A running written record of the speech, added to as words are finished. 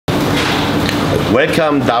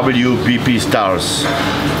Welcome WBP stars.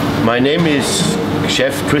 My name is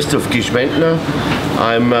Chef Christoph Geschwendtner.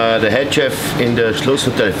 I'm the head chef in the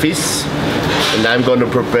Schlosshotel Fiss, and I'm going to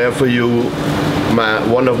prepare for you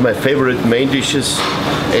one of my favorite main dishes.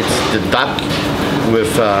 It's the duck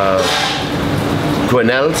with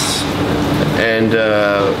quenelles and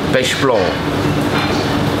pêche blanc.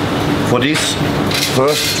 For this,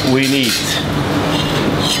 first we need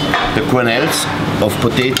the quenelles of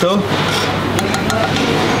potato,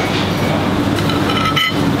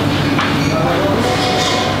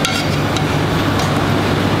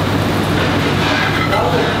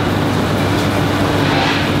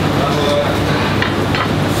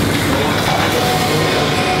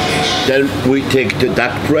 then we take the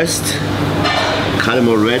duck breast, cut them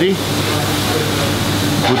already,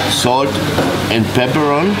 put salt and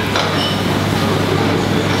pepper on,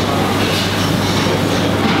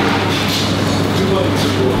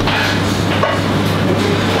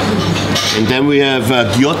 and then we have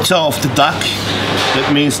gyoza of the duck.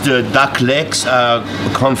 That means the duck legs are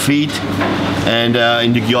confit and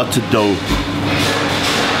in the gyoza dough.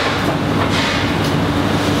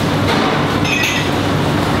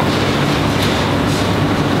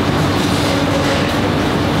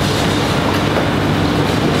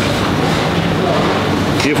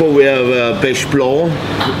 Therefore we have pêche blanc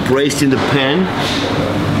braised in the pan.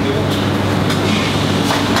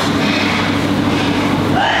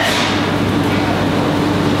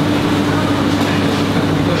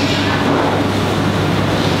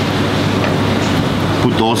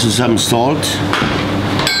 Put also some salt,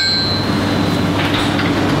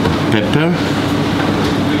 pepper,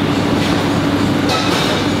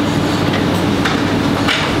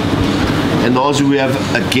 and also we have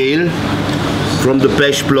a gale from the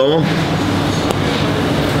pêche blanc.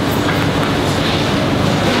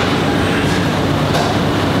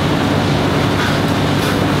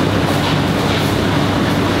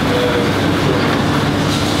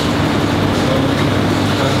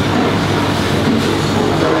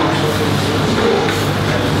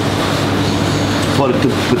 For the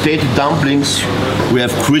potato dumplings, we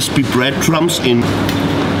have crispy breadcrumbs in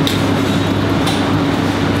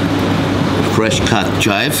fresh cut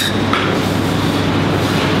chive,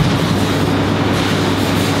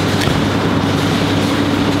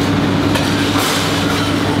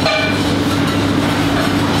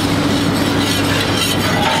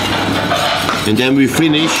 and then we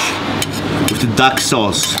finish with the duck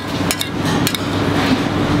sauce.